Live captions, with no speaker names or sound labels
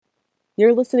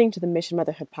You're listening to the Mission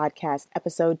Motherhood Podcast,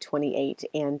 episode 28,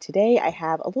 and today I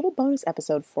have a little bonus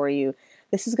episode for you.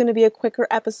 This is going to be a quicker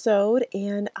episode,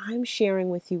 and I'm sharing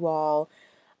with you all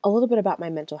a little bit about my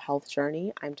mental health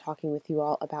journey. I'm talking with you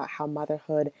all about how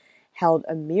motherhood held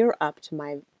a mirror up to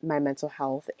my mental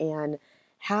health and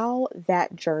how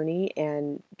that journey,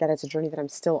 and that it's a journey that I'm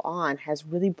still on, has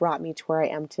really brought me to where I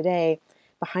am today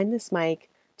behind this mic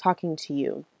talking to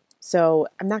you. So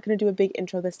I'm not going to do a big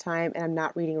intro this time, and I'm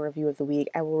not reading a review of the week.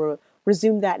 I will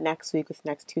resume that next week with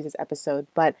next Tuesday's episode,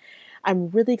 but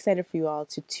I'm really excited for you all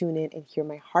to tune in and hear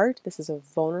my heart. This is a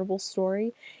vulnerable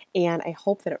story, and I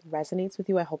hope that it resonates with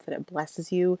you. I hope that it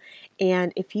blesses you.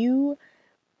 And if if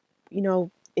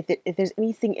there's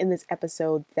anything in this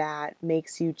episode that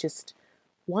makes you just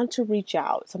want to reach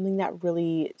out, something that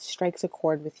really strikes a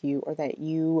chord with you or that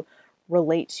you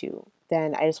relate to,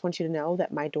 then I just want you to know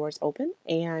that my door is open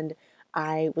and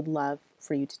I would love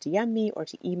for you to DM me or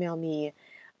to email me,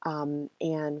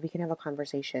 and we can have a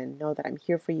conversation. Know that I'm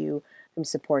here for you, I'm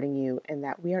supporting you, and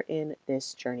that we are in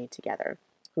this journey together.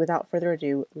 Without further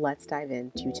ado, let's dive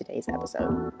into today's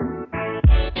episode.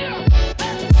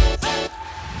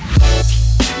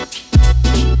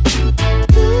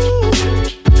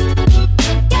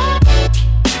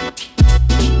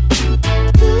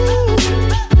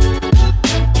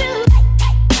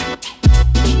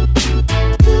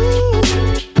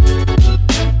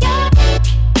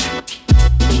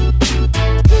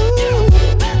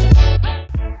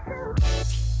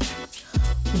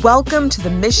 Welcome to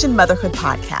the Mission Motherhood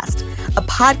Podcast, a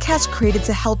podcast created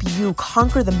to help you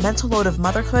conquer the mental load of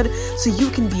motherhood so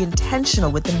you can be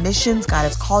intentional with the missions God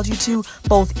has called you to,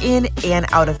 both in and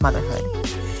out of motherhood.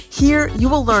 Here, you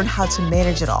will learn how to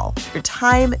manage it all, your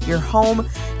time, your home,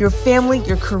 your family,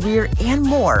 your career, and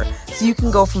more, so you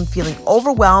can go from feeling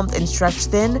overwhelmed and stretched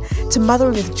thin to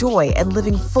mothering with joy and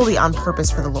living fully on purpose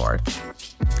for the Lord.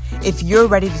 If you're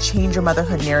ready to change your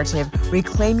motherhood narrative,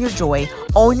 reclaim your joy,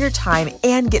 own your time,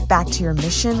 and get back to your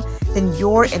mission, then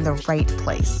you're in the right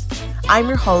place. I'm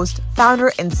your host,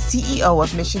 founder, and CEO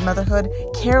of Mission Motherhood,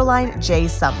 Caroline J.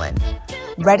 Sumlin.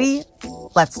 Ready?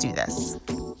 Let's do this.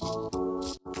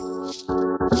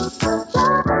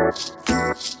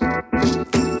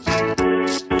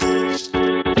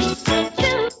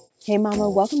 Hey Mama,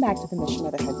 welcome back to the Mission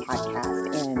Motherhood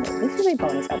Podcast, and this is a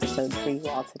bonus episode for you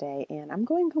all today, and I'm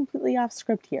going completely off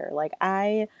script here.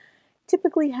 I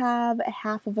typically have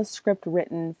half of a script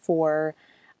written for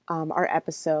our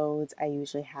episodes. I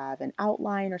usually have an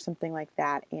outline or something like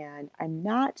that, and I'm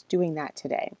not doing that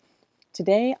today.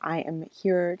 Today I am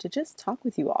here to just talk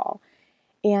with you all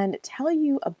and tell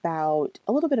you about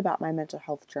a little bit about my mental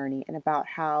health journey and about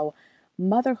how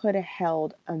motherhood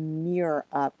held a mirror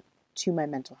up to my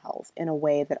mental health in a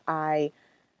way that I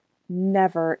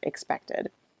never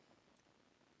expected.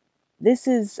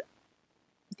 These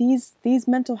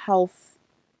mental health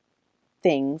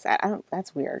things, I don't,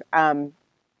 that's weird.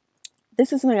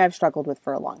 This is something I've struggled with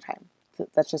for a long time.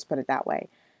 Let's just put it that way.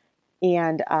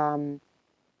 And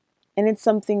it's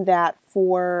something that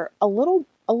for a little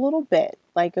bit,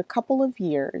 like a couple of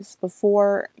years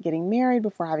before getting married,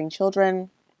 before having children,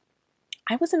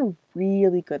 I was in a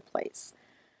really good place.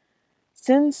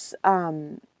 Since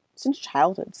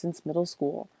childhood, since middle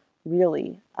school,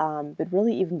 really, but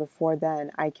really even before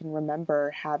then, I can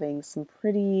remember having some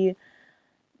pretty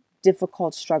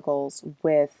difficult struggles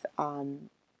with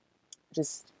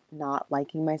just not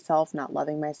liking myself, not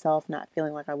loving myself, not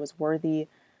feeling like I was worthy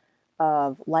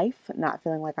of life, not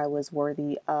feeling like I was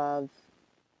worthy of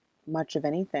much of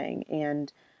anything,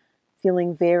 and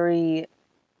feeling very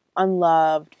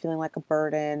unloved, feeling like a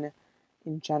burden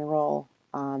in general.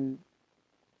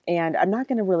 And I'm not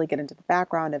going to really get into the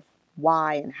background of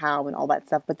why and how and all that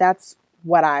stuff, but that's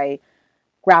what I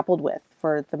grappled with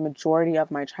for the majority of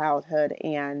my childhood.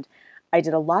 And I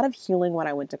did a lot of healing when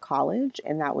I went to college,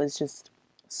 and that was just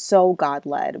so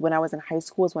God-led. When I was in high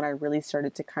school is when I really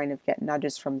started to kind of get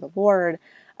nudges from the Lord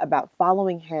about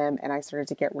following Him, and I started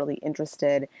to get really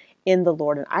interested in the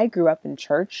Lord. And I grew up in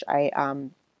church. I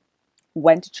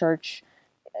went to church,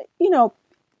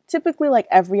 typically like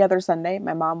every other Sunday.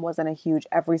 My mom wasn't a huge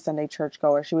every Sunday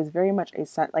churchgoer. She was very much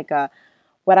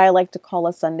what I like to call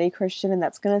a Sunday Christian, and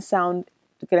that's gonna sound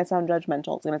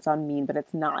judgmental. It's gonna sound mean, but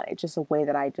it's not. It's just a way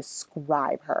that I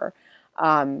describe her.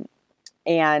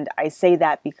 And I say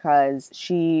that because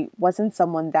she wasn't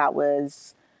someone that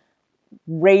was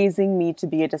raising me to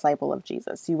be a disciple of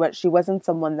Jesus. She wasn't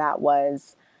someone that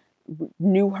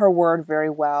knew her word very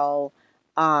well,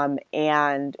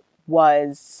 and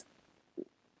was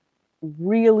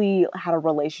really had a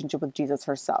relationship with Jesus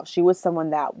herself. She was someone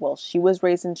that, she was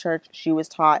raised in church. She was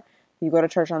taught You go to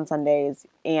church on Sundays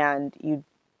and you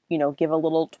give a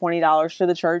little $20 to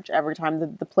the church every time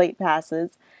the plate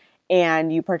passes,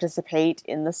 and you participate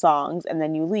in the songs, and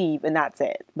then you leave, and that's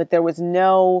it. But there was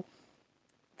no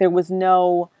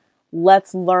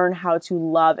let's learn how to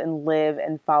love and live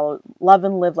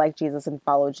like Jesus and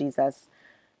follow Jesus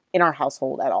in our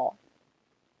household at all.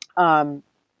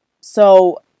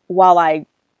 So while I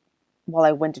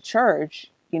went to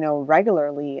church,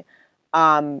 regularly,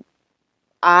 um,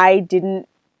 I didn't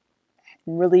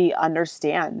really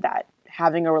understand that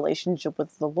having a relationship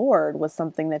with the Lord was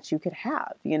something that you could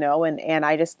have, and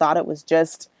I just thought it was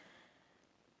just,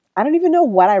 I don't even know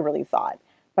what I really thought,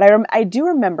 but I do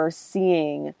remember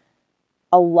seeing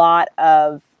a lot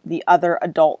of the other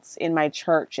adults in my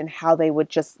church and how they would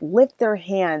just lift their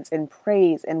hands and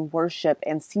praise and worship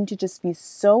and seem to just be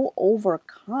so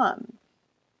overcome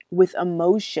with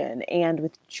emotion and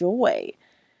with joy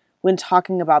when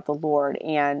talking about the Lord.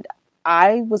 And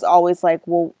I was always like,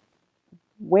 well,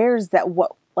 where's that?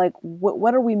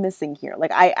 What are we missing here?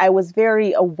 Like, I was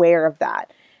very aware of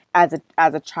that as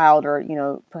a child,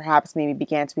 or, perhaps maybe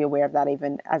began to be aware of that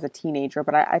even as a teenager.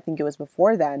 But I think it was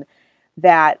before then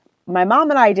that my mom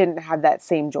and I didn't have that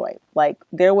same joy. Like,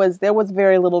 there was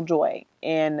very little joy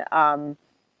in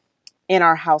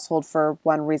our household for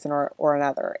one reason or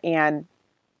another. And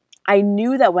I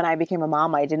knew that when I became a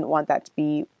mom, I didn't want that to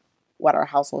be what our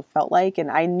household felt like.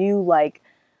 And I knew, like,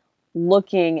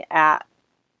 looking at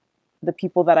the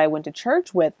people that I went to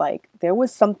church with, like, there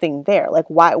was something there. Like,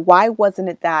 why wasn't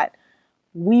it that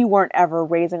we weren't ever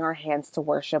raising our hands to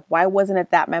worship? Why wasn't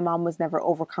it that my mom was never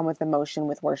overcome with emotion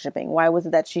with worshiping? Why was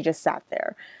it that she just sat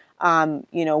there?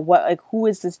 Who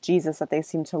is this Jesus that they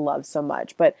seem to love so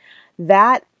much? But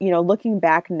that, looking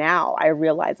back now, I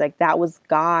realized, like, that was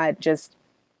God just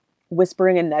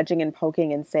whispering and nudging and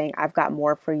poking and saying, I've got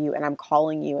more for you and I'm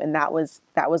calling you. And that was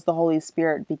the Holy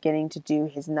Spirit beginning to do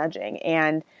his nudging.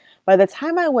 And by the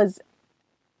time I was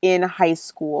in high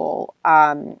school,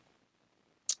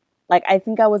 like, I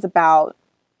think I was about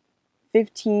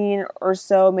 15 or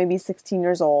so, maybe 16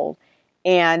 years old.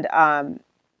 And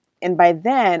by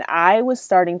then I was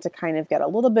starting to kind of get a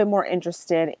little bit more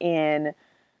interested in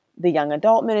the young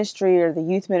adult ministry or the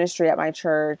youth ministry at my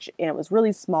church. And it was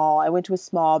really small. I went to a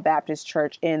small Baptist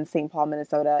church in St. Paul,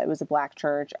 Minnesota. It was a Black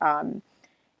church.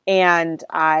 And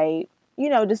I,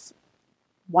 just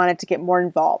wanted to get more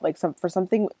involved. Like,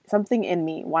 something in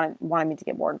me wanted me to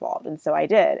get more involved. And so I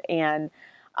did. And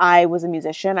I was a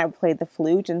musician. I played the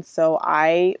flute. And so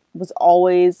I was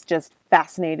always just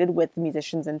fascinated with the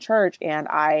musicians in church. And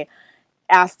I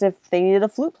asked if they needed a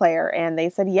flute player, and they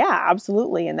said, yeah,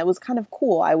 absolutely. And that was kind of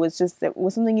cool. It was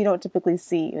something you don't typically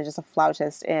see. It was just a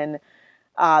flautist in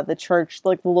the church,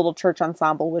 like the little church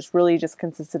ensemble, which really just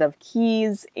consisted of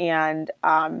keys, and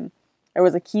there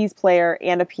was a keys player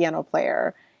and a piano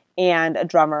player and a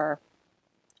drummer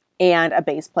and a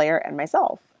bass player and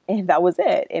myself. And that was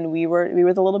it. And we were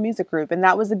the little music group. And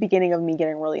that was the beginning of me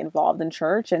getting really involved in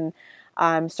church, and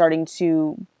starting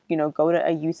to, go to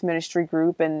a youth ministry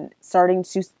group and starting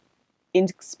to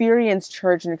experience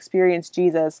church and experience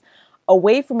Jesus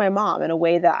away from my mom in a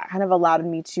way that kind of allowed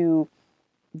me to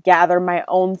gather my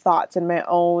own thoughts and my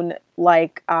own,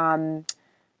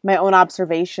 my own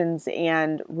observations,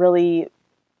 and really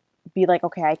be like,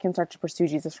 okay, I can start to pursue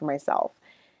Jesus for myself.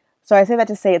 So I say that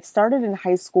to say it started in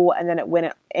high school, and then it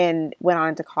went on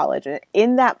into college.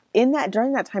 And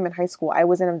during that time in high school, I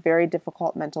was in a very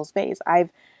difficult mental space.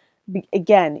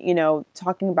 Again,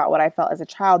 talking about what I felt as a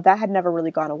child, that had never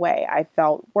really gone away. I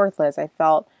felt worthless. I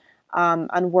felt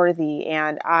unworthy,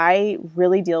 and I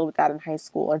really dealt with that in high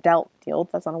school, or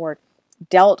that's not a word,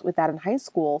 dealt with that in high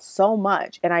school so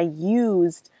much. And I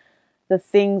used the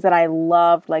things that I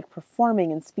loved, like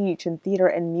performing and speech and theater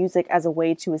and music, as a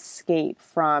way to escape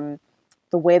from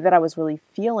the way that I was really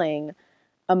feeling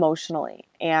emotionally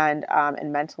and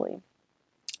mentally.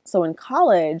 So in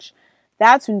college,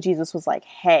 that's when Jesus was like,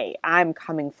 hey, I'm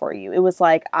coming for you. It was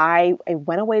like I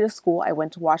went away to school. I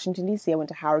went to Washington, D.C. I went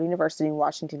to Howard University in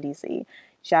Washington, D.C.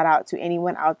 Shout out to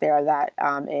anyone out there that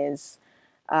is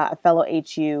a fellow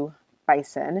HU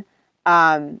Bison.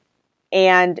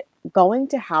 And going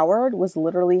to Howard was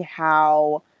literally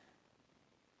how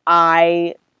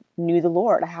I knew the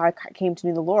Lord, how I came to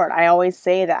know the Lord. I always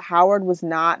say that Howard was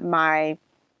not my,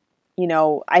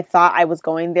 I thought I was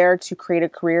going there to create a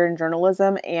career in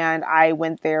journalism, and I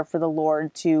went there for the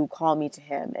Lord to call me to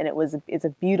him. And it's a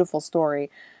beautiful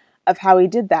story of how he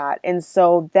did that. And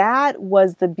so that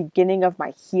was the beginning of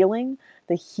my healing,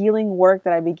 the healing work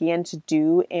that I began to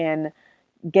do in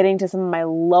getting to some of my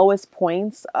lowest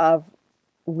points of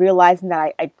realizing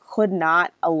that I could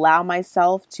not allow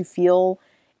myself to feel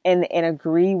and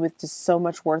agree with just so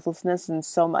much worthlessness and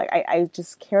so much. I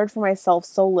just cared for myself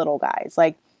so little, guys.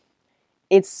 Like,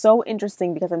 it's so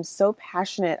interesting because I'm so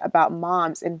passionate about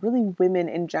moms and really women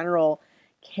in general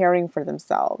caring for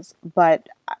themselves. But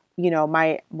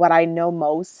my what I know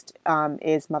most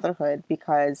is motherhood,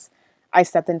 because I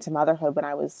stepped into motherhood when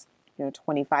I was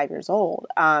 25 years old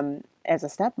as a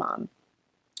stepmom.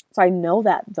 So I know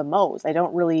that the most. I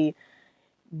don't really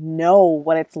know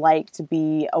what it's like to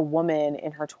be a woman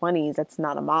in her 20s that's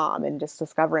not a mom and just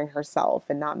discovering herself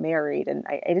and not married. And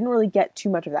I didn't really get too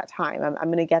much of that time. I'm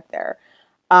going to get there.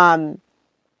 Um,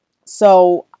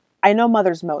 so I know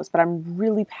mothers most, but I'm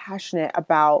really passionate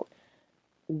about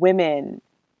women,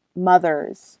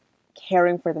 mothers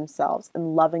caring for themselves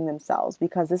and loving themselves,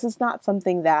 because this is not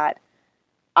something that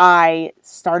I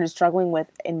started struggling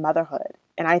with in motherhood.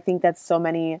 And I think that so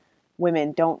many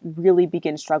women don't really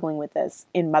begin struggling with this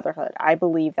in motherhood. I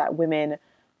believe that women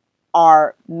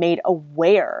are made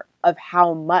aware of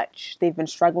how much they've been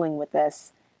struggling with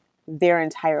this their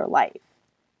entire life.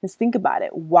 Just think about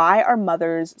it. Why are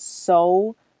mothers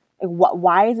so,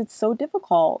 why is it so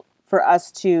difficult for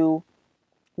us to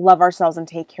love ourselves and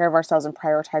take care of ourselves and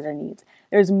prioritize our needs?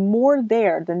 There's more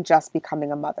there than just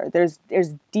becoming a mother. There's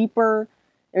deeper,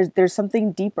 there's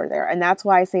something deeper there. And that's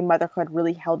why I say motherhood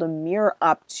really held a mirror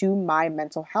up to my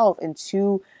mental health and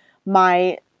to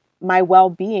my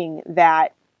well-being,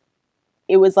 that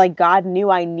it was like God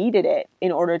knew I needed it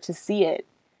in order to see it,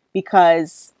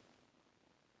 because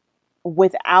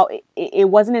without it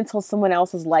wasn't until someone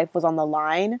else's life was on the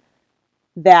line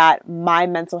that my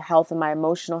mental health and my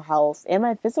emotional health and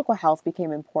my physical health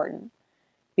became important,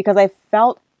 because I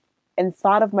felt and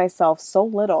thought of myself so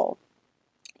little,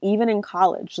 even in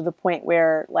college, to the point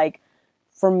where, like,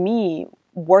 for me,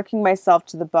 working myself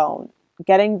to the bone,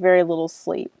 getting very little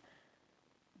sleep,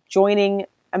 joining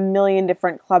a million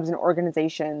different clubs and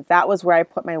organizations, that was where I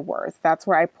put my worth. That's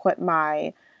where I put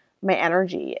my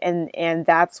energy, and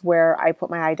that's where I put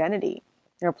my identity,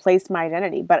 placed my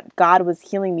identity. But God was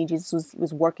healing me. Jesus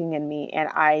was working in me, and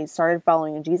I started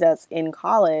following Jesus in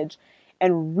college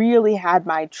and really had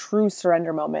my true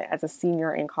surrender moment as a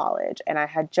senior in college. And I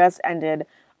had just ended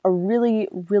a really,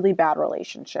 really bad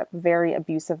relationship, very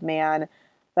abusive man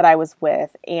that I was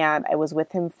with, and I was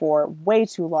with him for way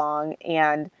too long.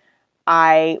 And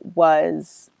I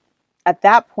was at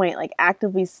that point like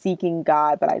actively seeking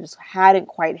God, but I just hadn't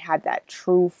quite had that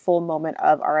true full moment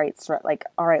of, all right,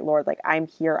 all right, Lord, like, I'm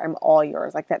here, I'm all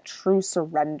yours, like that true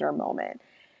surrender moment.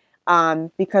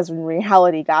 Because in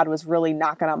reality, God was really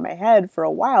knocking on my head for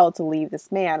a while to leave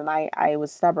this man, and I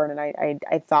was stubborn, and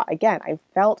I thought, again, I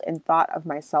felt and thought of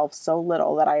myself so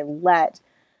little that I let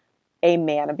a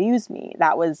man abuse me.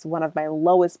 That was one of my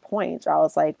lowest points, where I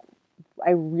was like,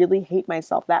 I really hate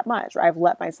myself that much, or I've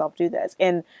let myself do this.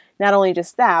 And not only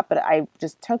just that, but I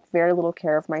just took very little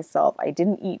care of myself. I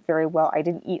didn't eat very well. I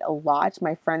didn't eat a lot.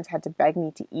 My friends had to beg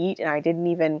me to eat, and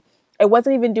I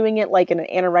wasn't even doing it like in an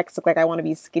anorexic, like I want to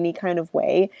be skinny kind of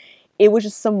way. It was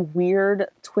just some weird,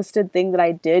 twisted thing that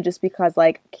I did just because,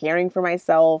 like, caring for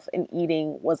myself and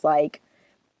eating was like,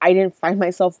 I didn't find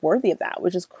myself worthy of that,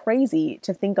 which is crazy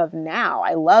to think of now.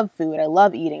 I love food. I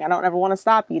love eating. I don't ever want to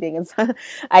stop eating. And so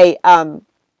I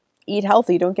eat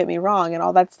healthy, don't get me wrong, and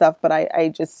all that stuff. But I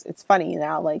just, it's funny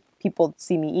now, like, people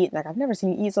see me eat and like, I've never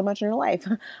seen you eat so much in your life.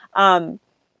 um,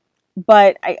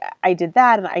 but I did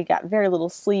that, and I got very little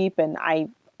sleep, and I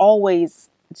always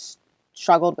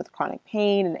struggled with chronic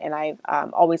pain, and I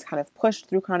always kind of pushed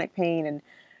through chronic pain, and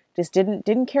just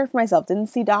didn't care for myself, didn't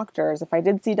see doctors. If I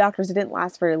did see doctors, it didn't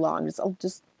last very long.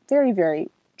 Just very, very,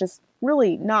 just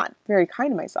really not very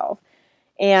kind to myself.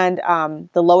 And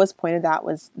the lowest point of that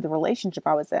was the relationship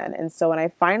I was in. And so when I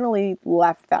finally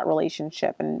left that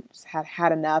relationship and just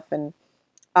had enough, and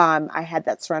I had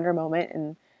that surrender moment,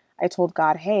 and I told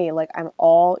God, "Hey, like, I'm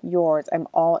all yours. I'm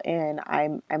all in.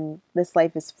 This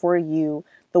life is for you.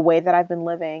 The way that I've been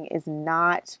living is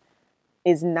not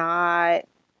it's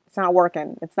not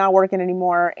working. It's not working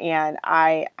anymore, and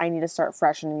I need to start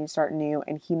fresh, and I need to start new."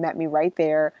 And he met me right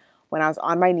there when I was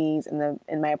on my knees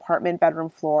in my apartment bedroom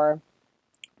floor,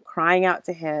 crying out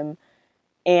to him,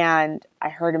 and I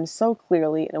heard him so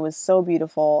clearly, and it was so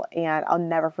beautiful, and I'll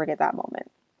never forget that moment.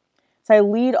 So I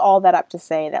lead all that up to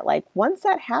say that, like, once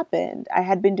that happened, I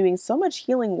had been doing so much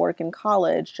healing work in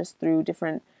college, just through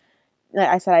different, like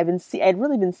I said, I'd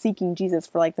really been seeking Jesus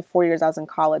for like the 4 years I was in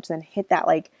college, then hit that,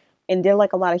 like, and did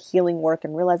like a lot of healing work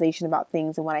and realization about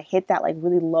things. And when I hit that like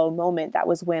really low moment, that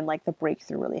was when like the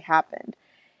breakthrough really happened.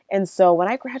 And so when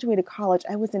I graduated college,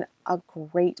 I was in a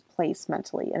great place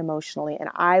mentally and emotionally. And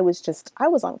I was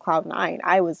on cloud nine.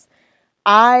 I was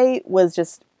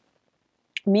just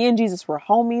Me and Jesus were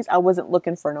homies. I wasn't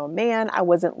looking for no man. I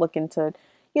wasn't looking to,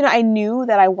 I knew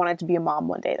that I wanted to be a mom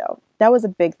one day though. That was a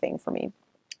big thing for me.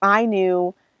 I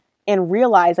knew and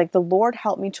realized, like, the Lord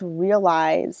helped me to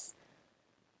realize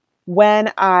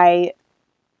when I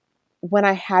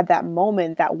had that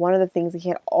moment, that one of the things that he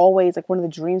had always, like, one of the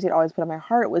dreams he'd always put in my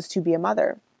heart was to be a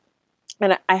mother.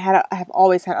 And I have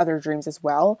always had other dreams as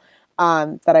well,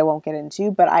 that I won't get into,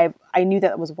 but I knew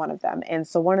that was one of them. And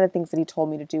so one of the things that he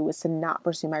told me to do was to not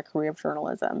pursue my career of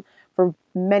journalism for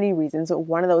many reasons. But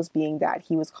one of those being that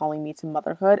he was calling me to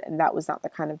motherhood, and that was not the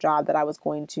kind of job that I was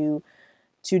going to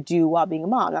do while being a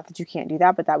mom. Not that you can't do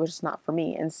that, but that was just not for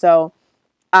me. And so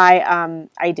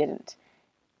I didn't.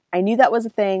 I knew that was a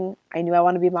thing. I knew I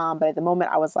wanted to be a mom, but at the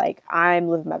moment I was like, I'm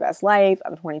living my best life.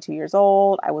 I'm 22 years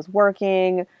old. I was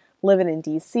working, living in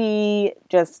DC,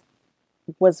 just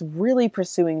was really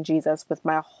pursuing Jesus with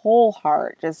my whole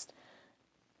heart. Just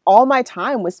all my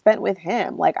time was spent with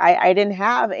him. Like, I didn't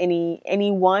have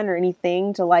anyone or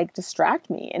anything to, like, distract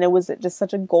me. And it was just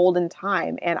such a golden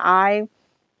time. And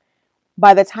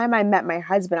by the time I met my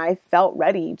husband, I felt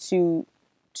ready to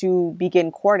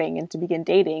begin courting and to begin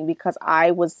dating, because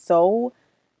I was so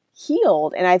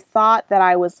healed. And I thought that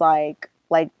I was like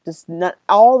just not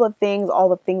all the things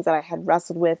that I had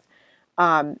wrestled with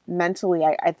mentally,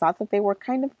 I thought that they were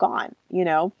kind of gone.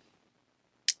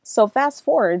 So fast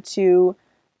forward to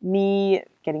me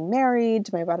getting married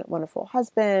to my wonderful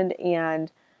husband,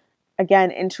 and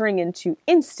again entering into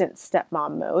instant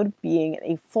stepmom mode, being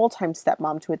a full-time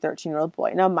stepmom to a 13-year-old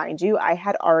boy. Now, mind you, I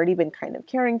had already been kind of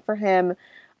caring for him,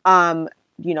 um,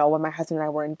 when my husband and I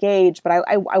were engaged, but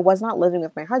I was not living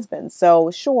with my husband. So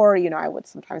sure, I would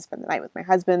sometimes spend the night with my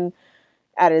husband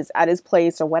at his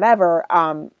place or whatever.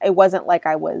 It wasn't like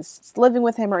I was living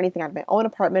with him or anything. I had my own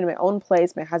apartment, my own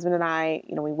place. My husband and I,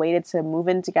 we waited to move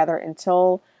in together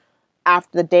until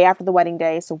after the day after the wedding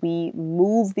day. So we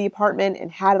moved the apartment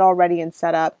and had it all ready and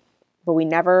set up, but we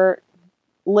never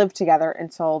lived together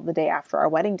until the day after our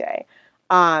wedding day.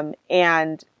 And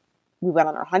we went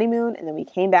on our honeymoon, and then we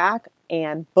came back,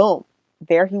 and boom,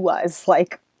 there he was,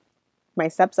 like, my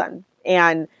stepson.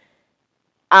 And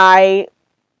I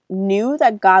knew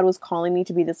that God was calling me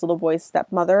to be this little boy's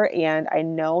stepmother, and I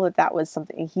know that that was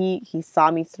something he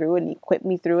saw me through, and he equipped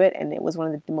me through it, and it was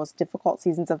one of the most difficult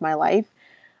seasons of my life.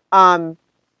 Um,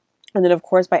 and then, of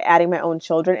course, by adding my own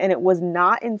children, and it was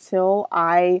not until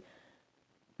I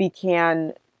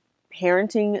began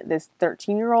parenting this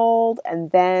 13-year-old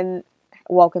and then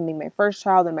welcoming my first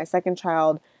child and my second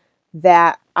child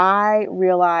that I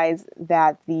realized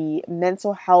that the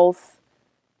mental health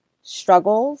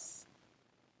struggles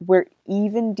were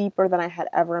even deeper than I had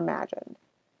ever imagined.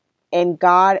 And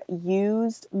God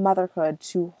used motherhood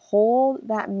to hold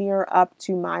that mirror up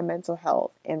to my mental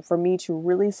health and for me to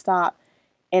really stop.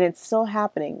 And it's still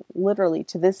happening, literally,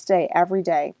 to this day, every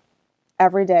day.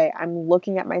 Every day, I'm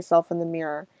looking at myself in the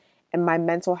mirror and my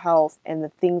mental health and the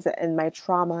things and my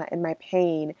trauma and my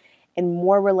pain, and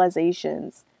more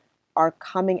realizations are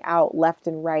coming out left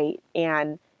and right.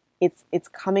 And it's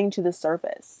coming to the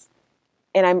surface.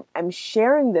 And I'm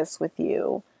sharing this with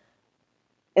you,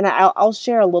 and I'll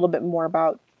share a little bit more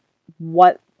about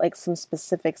what, like, some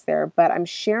specifics there, but I'm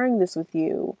sharing this with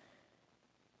you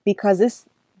because this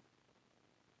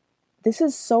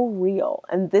is so real,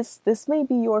 and this may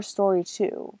be your story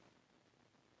too.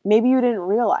 Maybe you didn't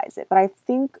realize it, but I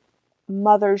think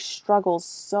mothers struggle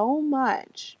so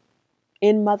much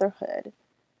in motherhood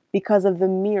because of the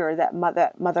mirror that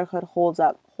motherhood holds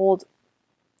a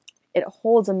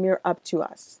mirror up to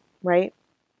us, right?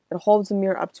 It holds a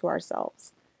mirror up to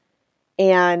ourselves.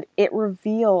 And it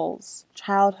reveals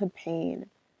childhood pain,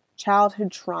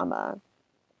 childhood trauma,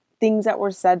 things that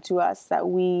were said to us that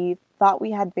we thought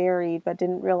we had buried but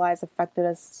didn't realize affected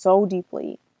us so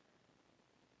deeply.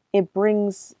 It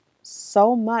brings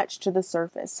so much to the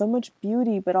surface, so much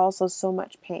beauty, but also so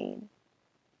much pain.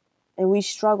 And we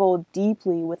struggle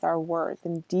deeply with our worth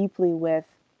and deeply with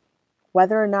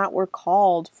whether or not we're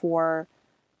called for,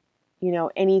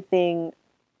 anything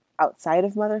outside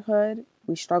of motherhood.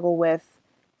 We struggle with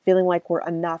feeling like we're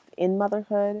enough in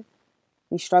motherhood.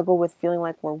 We struggle with feeling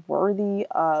like we're worthy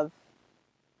of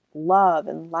love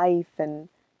and life and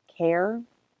care.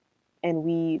 And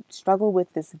we struggle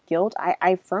with this guilt.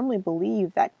 I firmly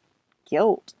believe that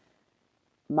guilt,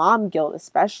 mom guilt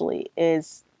especially,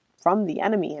 is from the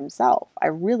enemy himself. I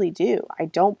really do. I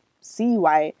don't see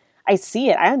why. I see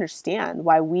it. I understand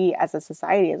why we as a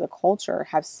society, as a culture,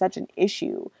 have such an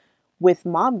issue with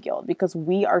mom guilt, because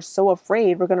we are so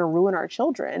afraid we're going to ruin our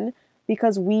children,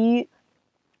 because we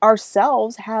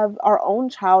ourselves have our own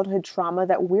childhood trauma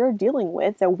that we're dealing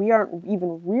with, that we aren't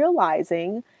even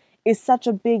realizing is such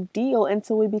a big deal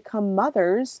until we become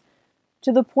mothers,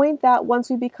 to the point that once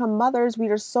we become mothers,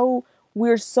 we're so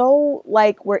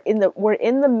like we're in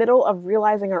the middle of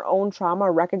realizing our own trauma,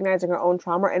 recognizing our own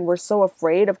trauma, and we're so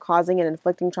afraid of causing and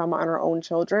inflicting trauma on our own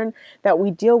children that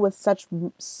we deal with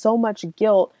so much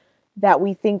guilt that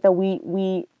we think that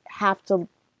we have to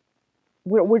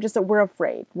we're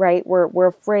afraid, right? We're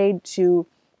afraid to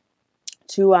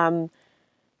to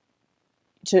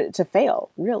fail,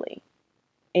 really.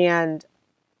 And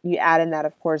you add in that,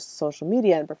 of course, social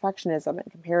media and perfectionism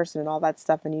and comparison and all that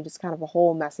stuff, and you just kind of a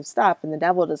whole mess of stuff. And the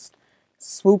devil just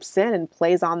swoops in and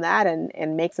plays on that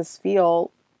and makes us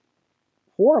feel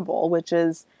horrible, which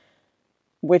is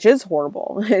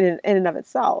horrible in and of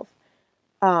itself.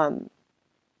 Um,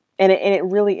 and it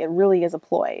really is a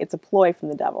ploy. It's a ploy from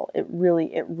the devil. It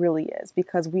really is,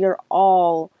 because we're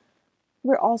all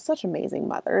such amazing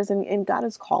mothers, and God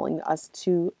is calling us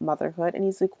to motherhood, and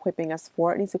he's equipping us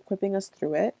for it, and he's equipping us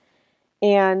through it.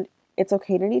 And it's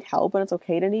okay to need help, and it's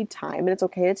okay to need time, and it's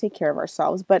okay to take care of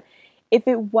ourselves. But if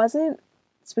it wasn't,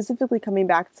 specifically coming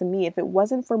back to me, if it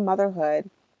wasn't for motherhood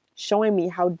showing me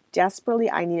how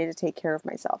desperately I needed to take care of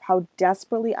myself, how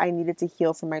desperately I needed to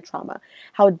heal from my trauma,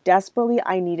 how desperately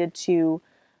I needed to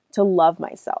love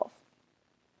myself,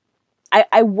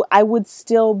 I would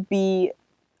still be,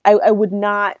 I would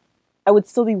not, I would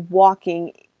still be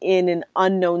walking in an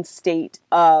unknown state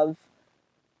of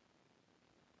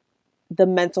the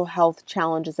mental health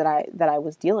challenges that I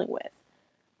was dealing with.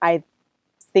 I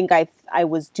think I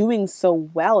was doing so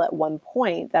well at one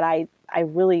point that I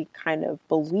really kind of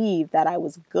believed that I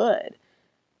was good,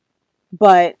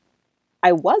 but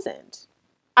I wasn't.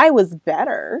 I was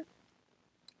better,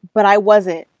 but I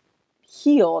wasn't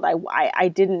healed. I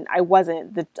didn't, I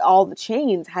wasn't, all the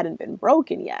chains hadn't been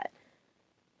broken yet.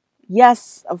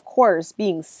 Yes, of course,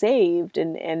 being saved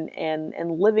and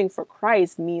living for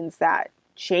Christ means that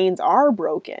chains are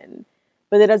broken,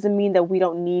 but it doesn't mean that we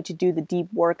don't need to do the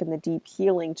deep work and the deep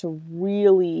healing to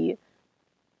really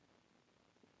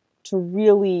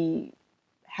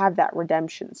have that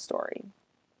redemption story.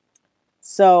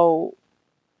 So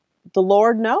the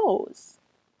Lord knows.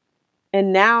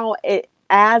 And now,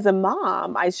 as a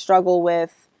mom, I struggle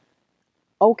with,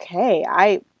 okay,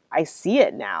 I see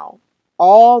it now.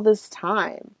 All this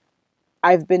time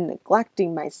I've been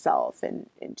neglecting myself and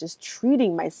just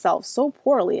treating myself so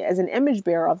poorly as an image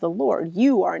bearer of the Lord.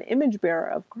 You are an image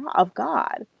bearer of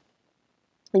God.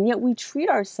 And yet we treat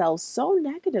ourselves so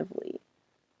negatively.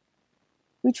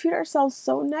 We treat ourselves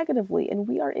so negatively, and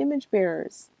we are image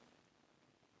bearers.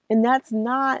 And that's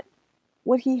not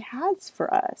what he has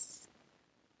for us.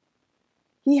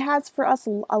 He has for us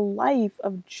a life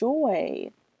of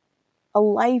joy, a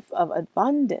life of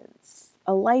abundance,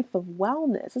 a life of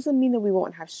wellness. Doesn't mean that we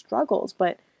won't have struggles,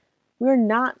 but we're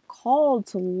not called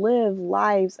to live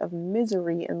lives of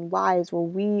misery and lives where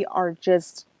we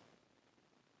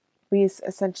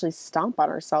essentially stomp on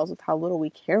ourselves with how little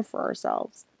we care for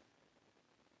ourselves.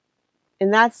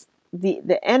 And that's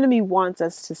the enemy wants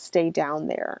us to stay down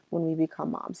there when we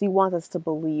become moms. He wants us to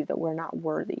believe that we're not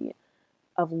worthy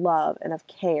of love and of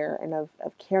care and of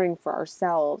caring for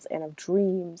ourselves and of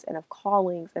dreams and of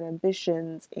callings and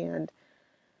ambitions and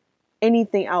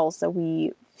anything else that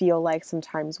we feel like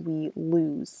sometimes we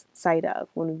lose sight of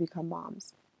when we become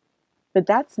moms. But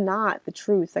that's not the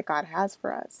truth that God has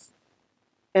for us.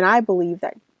 And I believe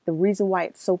that the reason why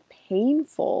it's so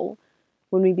painful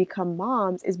when we become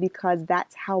moms is because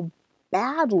that's how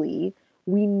badly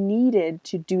we needed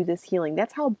to do this healing.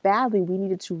 That's how badly we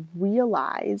needed to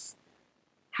realize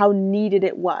how needed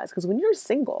it was. Because when you're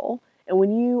single and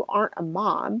when you aren't a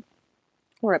mom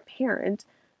or a parent,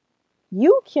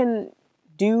 you can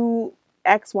do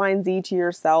X, Y, and Z to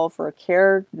yourself or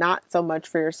care not so much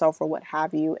for yourself or what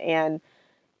have you. And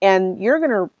you're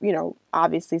going to,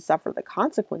 obviously suffer the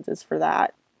consequences for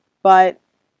that. But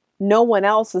no one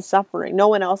else is suffering. No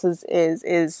one else is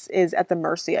at the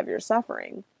mercy of your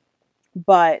suffering.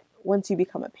 But once you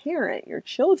become a parent, your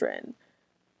children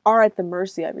are at the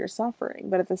mercy of your suffering.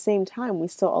 But at the same time, we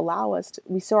still allow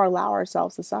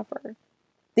ourselves to suffer,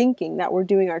 thinking that we're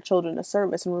doing our children a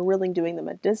service, and we're really doing them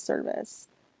a disservice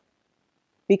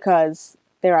because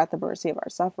they're at the mercy of our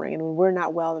suffering. And when we're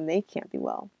not well, then they can't be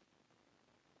well.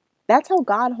 That's how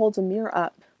God holds a mirror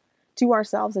up to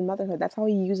ourselves in motherhood. That's how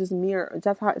he uses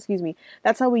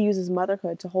that's how he uses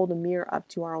motherhood to hold a mirror up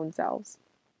to our own selves.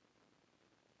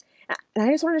 And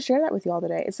I just wanted to share that with you all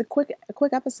today. It's a quick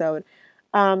episode.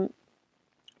 But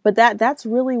that's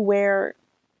really where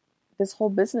this whole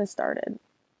business started.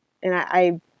 And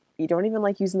I you don't even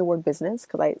like using the word business,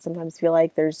 because I sometimes feel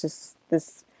like there's just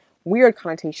this weird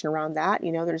connotation around that.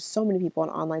 There's so many people in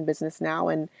online business now,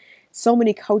 and so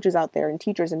many coaches out there and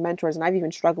teachers and mentors. And I've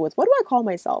even struggled with, what do I call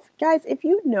myself? Guys, if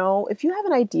you have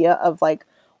an idea of like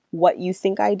what you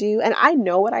think I do, and I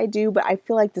know what I do, but I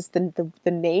feel like the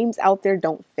names out there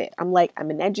don't fit. I'm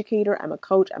an educator, I'm a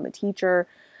coach, I'm a teacher,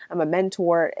 I'm a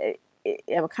mentor,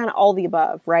 I'm kind of all the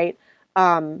above, right?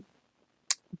 But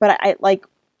I like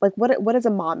what is a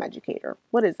mom educator?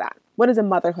 What is that? What is a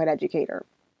motherhood educator?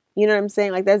 You know what I'm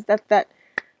saying? Like that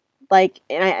like,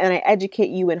 and I educate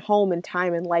you in home and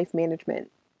time and life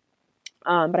management.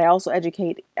 But I also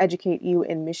educate you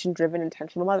in mission driven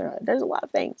intentional motherhood. There's a lot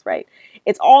of things, right?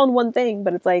 It's all in one thing,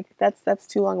 but it's like that's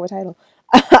too long of a title.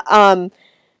 um,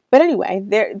 but anyway,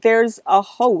 there's a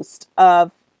host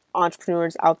of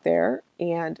entrepreneurs out there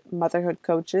and motherhood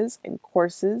coaches and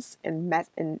courses and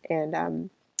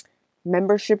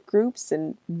membership groups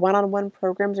and one-on-one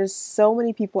programs. There's so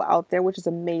many people out there, which is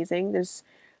amazing.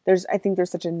 I think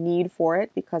there's such a need for it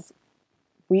because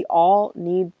we all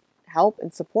need help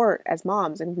and support as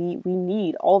moms, and we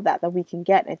need all of that we can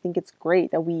get. And I think it's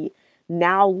great that we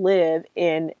now live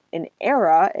in an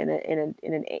era, in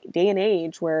a day and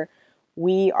age where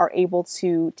we are able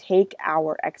to take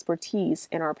our expertise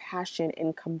and our passion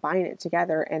and combine it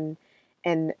together and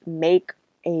make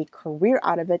a career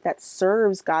out of it that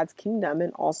serves God's kingdom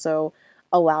and also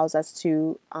allows us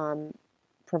to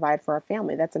provide for our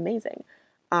family. That's amazing.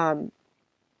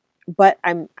 But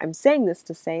I'm saying this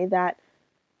to say that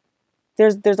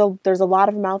there's a lot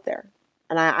of them out there,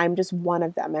 and I'm just one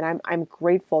of them, and I'm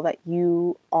grateful that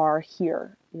you are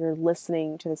here. You're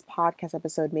listening to this podcast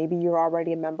episode. Maybe you're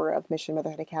already a member of Mission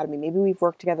Motherhood Academy. Maybe we've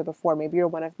worked together before. Maybe you're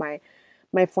one of my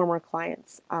former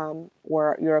clients,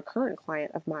 or you're a current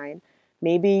client of mine.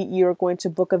 Maybe you're going to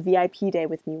book a VIP day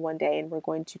with me one day, and we're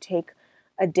going to take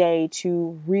a day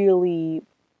to really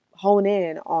hone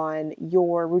in on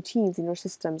your routines and your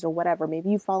systems or whatever. Maybe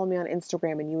you follow me on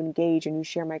Instagram and you engage and you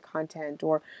share my content,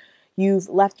 or you've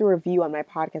left a review on my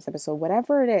podcast episode.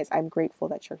 Whatever it is, I'm grateful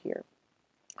that you're here.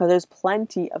 Because there's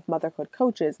plenty of motherhood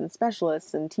coaches and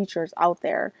specialists and teachers out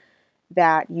there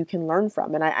that you can learn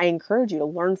from. And I encourage you to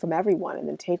learn from everyone and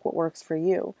then take what works for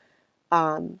you.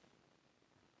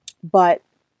 But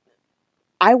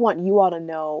I want you all to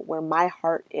know where my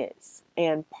heart is.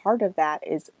 And part of that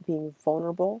is being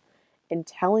vulnerable and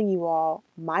telling you all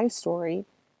my story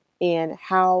and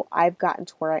how I've gotten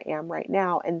to where I am right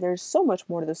now. And there's so much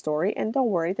more to the story. And don't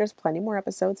worry, there's plenty more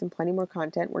episodes and plenty more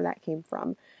content where that came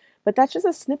from. But that's just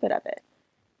a snippet of it.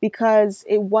 Because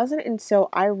it wasn't until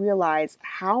I realized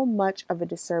how much of a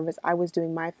disservice I was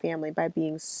doing my family by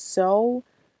being so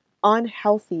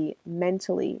unhealthy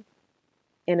mentally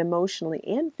and emotionally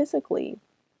and physically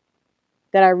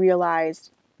that I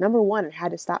realized, number one, I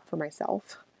had to stop for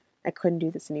myself. I couldn't do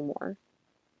this anymore.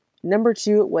 Number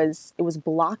two, it was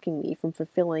blocking me from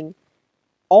fulfilling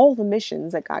all the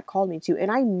missions that God called me to.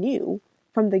 And I knew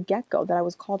from the get-go that I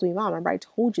was called to be a mom. Remember, I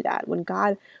told you that when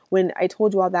I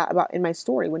told you all that about in my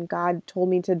story, when God told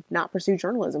me to not pursue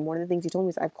journalism, one of the things he told me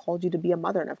is, I've called you to be a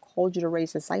mother and I've called you to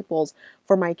raise disciples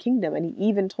for my kingdom. And he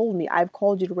even told me, I've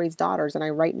called you to raise daughters, and I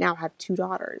right now have 2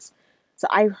 daughters. So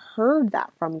I heard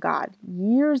that from God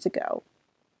years ago.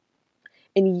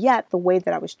 And yet the way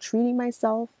that I was treating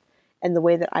myself and the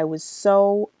way that I was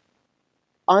so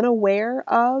unaware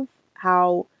of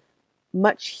how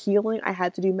much healing I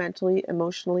had to do mentally,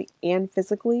 emotionally, and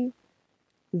physically,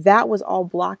 that was all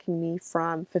blocking me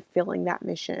from fulfilling that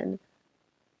mission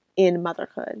in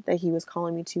motherhood that he was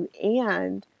calling me to,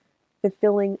 and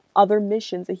fulfilling other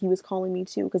missions that he was calling me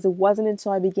to. Because it wasn't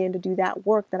until I began to do that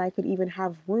work that I could even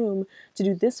have room to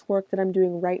do this work that I'm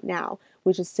doing right now,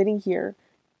 which is sitting here,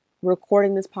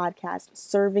 recording this podcast,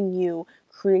 serving you,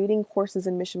 creating courses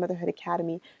in Mission Motherhood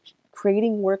Academy,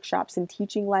 creating workshops and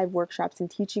teaching live workshops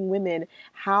and teaching women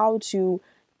how to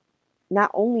not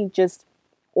only just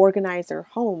organize their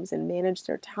homes and manage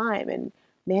their time and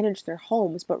manage their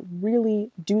homes, but really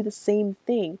do the same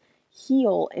thing,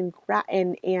 heal and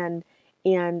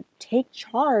take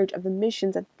charge of the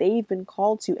missions that they've been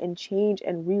called to, and change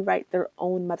and rewrite their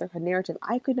own motherhood narrative.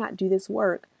 I could not do this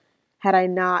work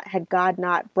had God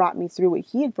not brought me through what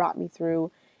he had brought me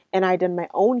through, and I done my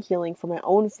own healing for my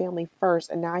own family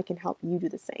first, and now I can help you do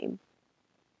the same.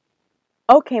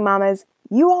 Okay, mamas,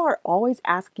 you all are always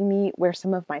asking me where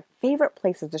some of my favorite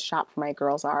places to shop for my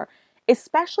girls are,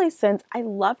 especially since I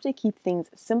love to keep things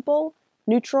simple,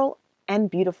 neutral, and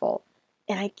beautiful.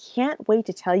 And I can't wait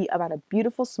to tell you about a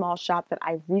beautiful small shop that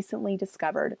I recently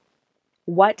discovered.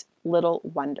 What Little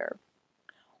Wonder.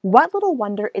 What Little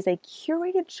Wonder is a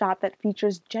curated shop that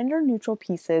features gender-neutral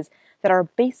pieces that are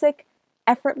basic,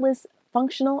 effortless,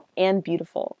 functional, and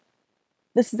beautiful.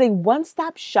 This is a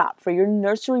one-stop shop for your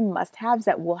nursery must-haves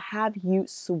that will have you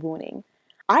swooning.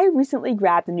 I recently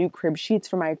grabbed the new crib sheets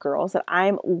for my girls that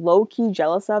I'm low-key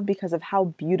jealous of because of how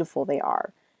beautiful they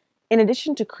are. In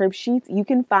addition to crib sheets, you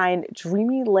can find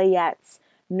dreamy layettes,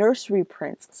 nursery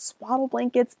prints, swaddle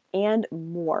blankets, and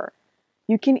more.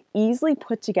 You can easily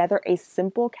put together a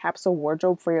simple capsule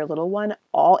wardrobe for your little one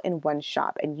all in one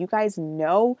shop. And you guys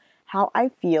know how I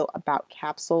feel about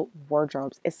capsule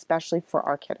wardrobes, especially for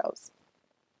our kiddos.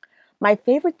 My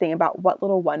favorite thing about What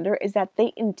Little Wonder is that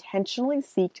they intentionally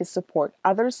seek to support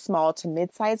other small to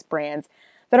mid-sized brands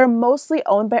that are mostly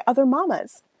owned by other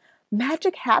mamas.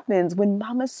 Magic happens when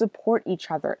mamas support each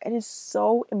other. It is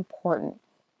so important.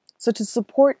 So to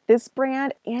support this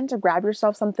brand and to grab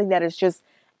yourself something that is just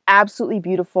absolutely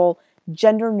beautiful,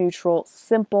 gender neutral,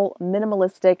 simple,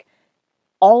 minimalistic,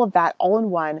 all of that all in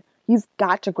one, you've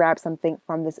got to grab something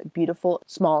from this beautiful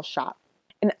small shop.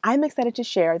 And I'm excited to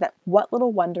share that What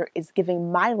Little Wonder is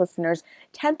giving my listeners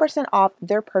 10% off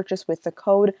their purchase with the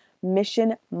code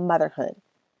Mission Motherhood.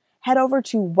 Head over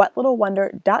to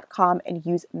whatlittlewonder.com and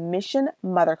use Mission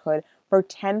Motherhood for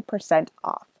 10%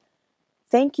 off.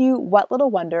 Thank you, What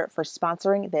Little Wonder, for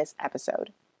sponsoring this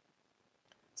episode.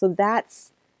 So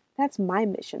that's my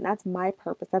mission. That's my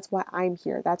purpose. That's why I'm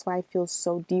here. That's why I feel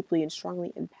so deeply and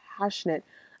strongly and passionate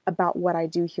about what I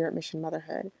do here at Mission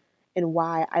Motherhood, and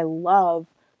why I love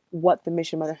what the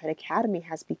Mission Motherhood Academy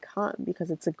has become,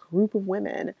 because it's a group of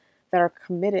women that are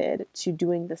committed to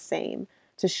doing the same,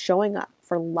 to showing up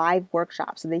for live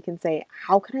workshops so they can say,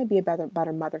 how can I be a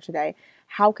better mother today?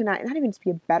 How can I not even just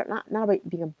be a better, not about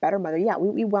being a better mother. Yeah,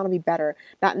 we want to be better,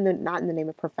 not in the name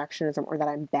of perfectionism or that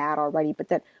I'm bad already, but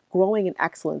that growing in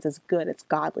excellence is good. It's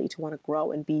godly to want to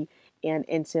grow and be and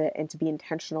to be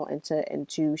intentional and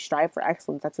to strive for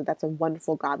excellence. That's a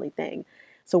wonderful godly thing.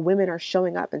 So women are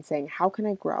showing up and saying, how can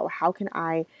I grow? How can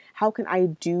I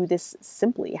do this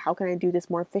simply? How can I do this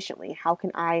more efficiently? How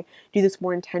can I do this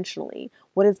more intentionally?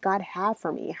 What does God have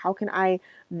for me?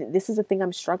 This is a thing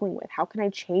I'm struggling with. How can I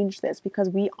change this? Because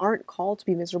we aren't called to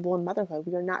be miserable in motherhood.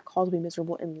 We are not called to be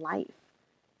miserable in life.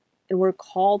 And we're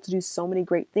called to do so many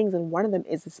great things. And one of them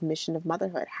is this mission of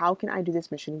motherhood. How can I do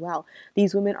this mission well?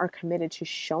 These women are committed to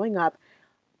showing up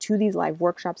to these live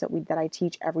workshops that I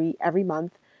teach every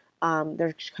month.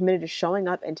 They're committed to showing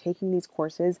up and taking these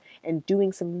courses and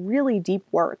doing some really deep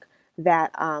work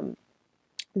that I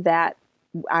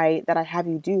have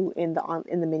you do in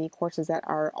the mini courses that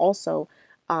are also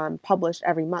published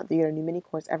every month. You get a new mini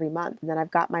course every month. And then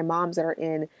I've got my moms that are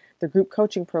in the group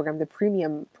coaching program, the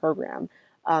premium program,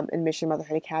 in Mission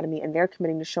Motherhood Academy, and they're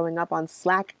committing to showing up on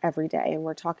Slack every day. And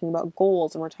we're talking about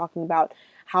goals, and we're talking about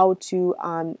how to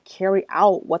carry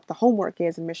out what the homework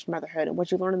is in Mission Motherhood and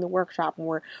what you learn in the workshop. And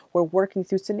we're working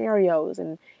through scenarios,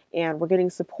 and we're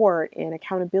getting support and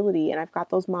accountability. And I've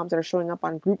got those moms that are showing up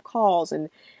on group calls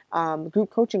and group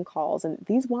coaching calls. And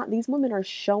these women are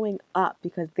showing up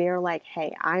because they're like,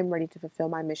 hey, I'm ready to fulfill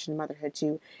my mission in motherhood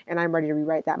too, and I'm ready to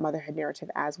rewrite that motherhood narrative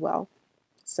as well.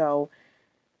 So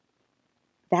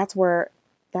that's where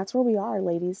we are,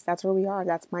 ladies. That's where we are.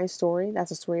 That's my story.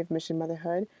 That's the story of Mission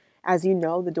Motherhood. As you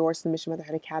know, the doors to the Mission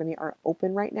Motherhood Academy are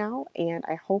open right now, and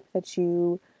I hope that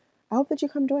you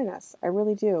come join us. I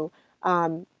really do.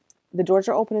 The doors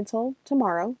are open until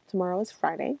tomorrow. Tomorrow is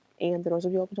Friday, and the doors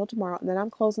will be open until tomorrow. And then I'm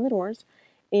closing the doors,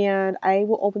 and I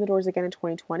will open the doors again in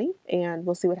 2020, and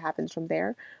we'll see what happens from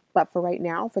there. But for right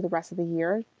now, for the rest of the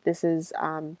year, this is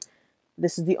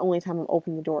the only time I'm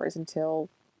opening the doors until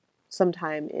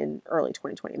sometime in early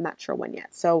 2020. I'm not sure when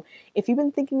yet. So if you've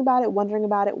been thinking about it, wondering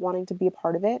about it, wanting to be a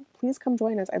part of it, please come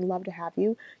join us. I'd love to have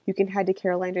you. You can head to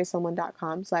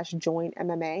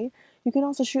carolinejsullivan.com/joinmma. You can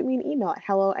also shoot me an email at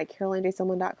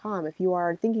hello@carolinejsullivan.com. If you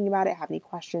are thinking about it, have any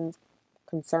questions,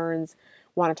 concerns,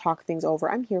 want to talk things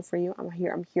over, I'm here for you. I'm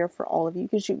here for all of you. You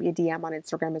can shoot me a DM on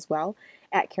Instagram as well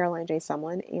at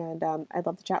carolinejsullivan, and I'd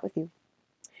love to chat with you.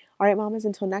 All right, mamas,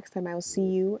 until next time, I will see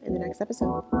you in the next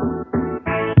episode.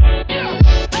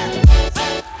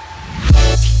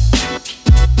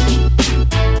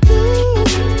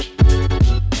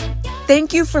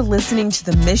 Thank you for listening to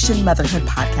the Mission Motherhood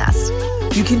podcast.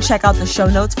 You can check out the show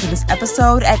notes for this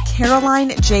episode at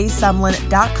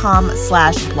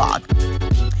carolinejsullivan.com/blog.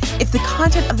 If the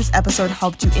content of this episode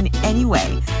helped you in any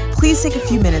way, please take a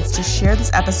few minutes to share this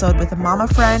episode with a mama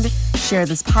friend, share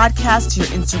this podcast to your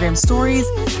Instagram stories,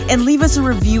 and leave us a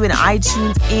review in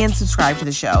iTunes and subscribe to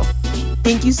the show.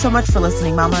 Thank you so much for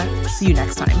listening, mama. See you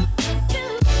next time.